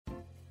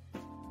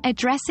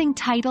Addressing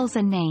titles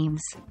and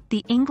names,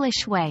 the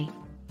English way.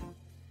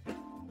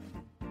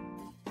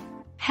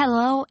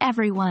 Hello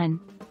everyone.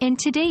 In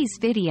today's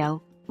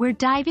video, we're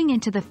diving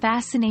into the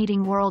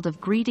fascinating world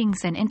of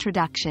greetings and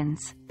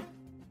introductions.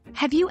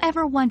 Have you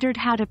ever wondered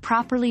how to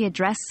properly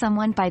address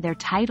someone by their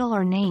title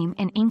or name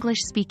in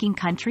English-speaking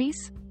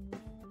countries?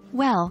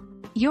 Well,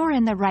 you're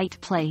in the right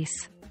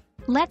place.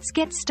 Let's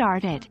get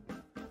started.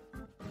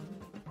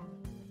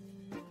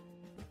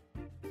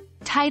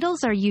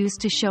 Titles are used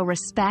to show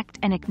respect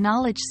and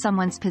acknowledge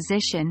someone's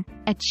position,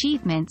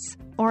 achievements,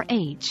 or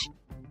age.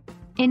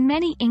 In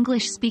many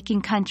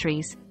English-speaking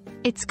countries,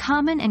 it's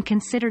common and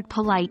considered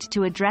polite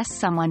to address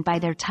someone by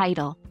their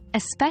title,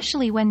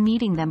 especially when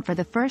meeting them for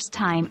the first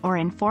time or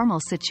in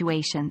formal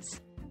situations.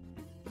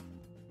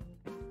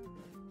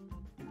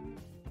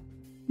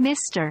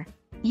 Mr.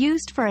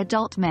 Used for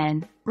adult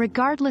men,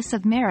 regardless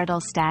of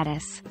marital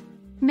status.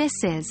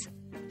 Mrs.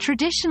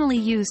 Traditionally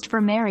used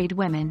for married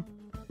women.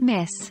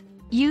 Miss.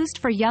 Used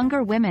for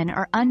younger women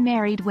or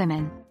unmarried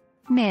women.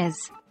 Ms.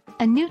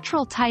 A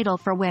neutral title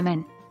for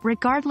women,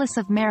 regardless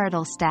of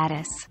marital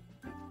status.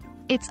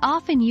 It's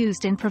often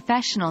used in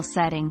professional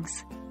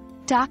settings.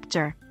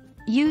 Doctor.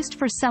 Used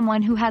for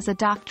someone who has a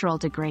doctoral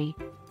degree.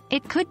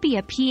 It could be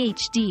a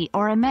PhD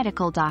or a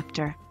medical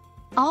doctor.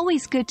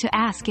 Always good to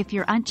ask if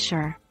you're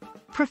unsure.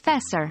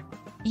 Professor.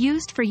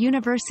 Used for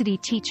university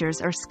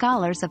teachers or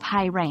scholars of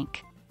high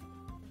rank.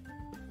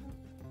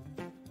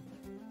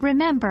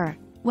 Remember,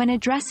 when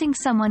addressing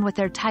someone with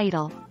their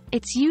title,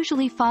 it's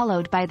usually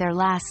followed by their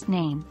last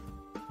name.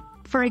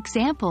 For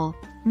example,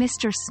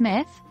 Mr.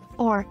 Smith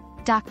or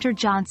Dr.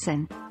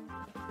 Johnson.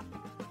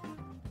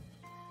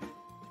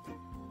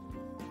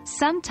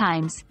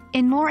 Sometimes,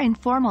 in more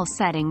informal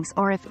settings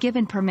or if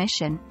given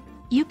permission,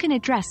 you can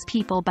address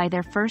people by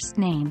their first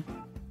name.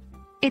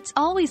 It's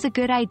always a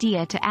good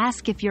idea to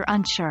ask if you're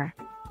unsure.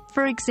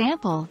 For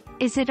example,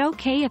 is it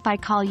okay if I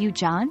call you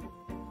John?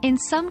 In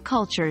some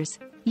cultures,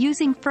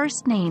 using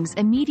first names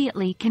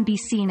immediately can be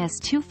seen as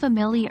too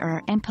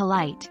familiar and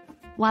polite,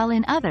 while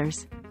in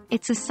others,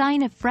 it's a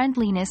sign of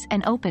friendliness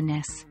and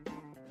openness.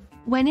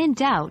 When in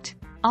doubt,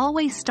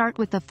 always start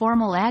with the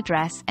formal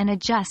address and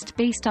adjust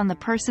based on the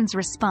person's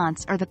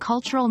response or the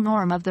cultural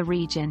norm of the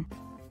region.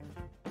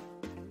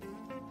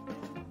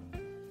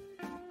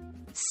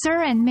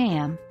 Sir and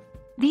ma'am.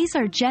 These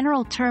are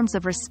general terms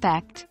of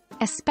respect,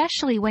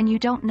 especially when you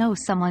don't know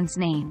someone's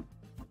name.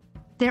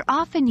 They're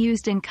often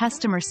used in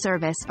customer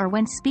service or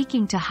when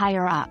speaking to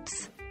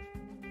higher-ups.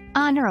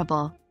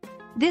 Honorable.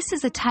 This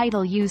is a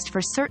title used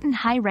for certain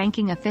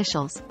high-ranking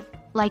officials,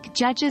 like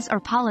judges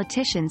or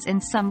politicians in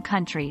some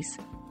countries.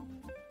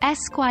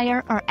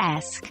 Esquire or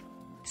Esq.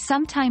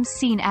 Sometimes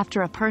seen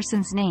after a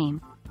person's name,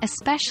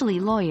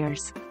 especially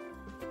lawyers.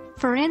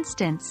 For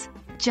instance,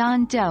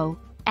 John Doe,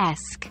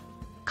 Esq.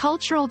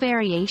 Cultural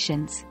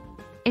variations.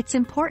 It's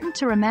important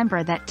to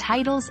remember that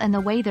titles and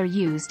the way they're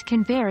used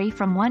can vary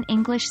from one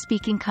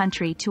English-speaking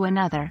country to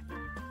another.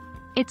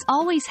 It's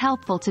always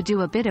helpful to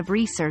do a bit of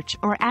research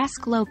or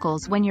ask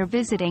locals when you're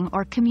visiting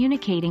or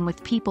communicating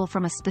with people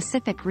from a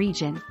specific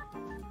region.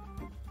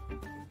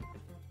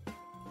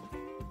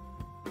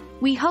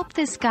 We hope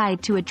this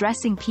guide to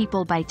addressing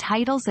people by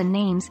titles and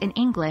names in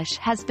English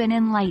has been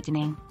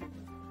enlightening.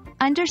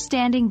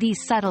 Understanding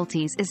these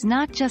subtleties is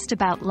not just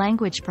about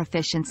language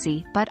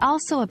proficiency but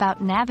also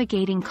about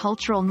navigating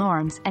cultural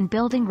norms and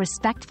building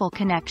respectful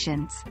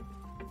connections.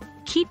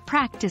 Keep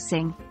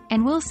practicing,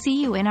 and we'll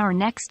see you in our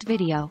next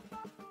video.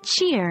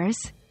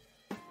 Cheers!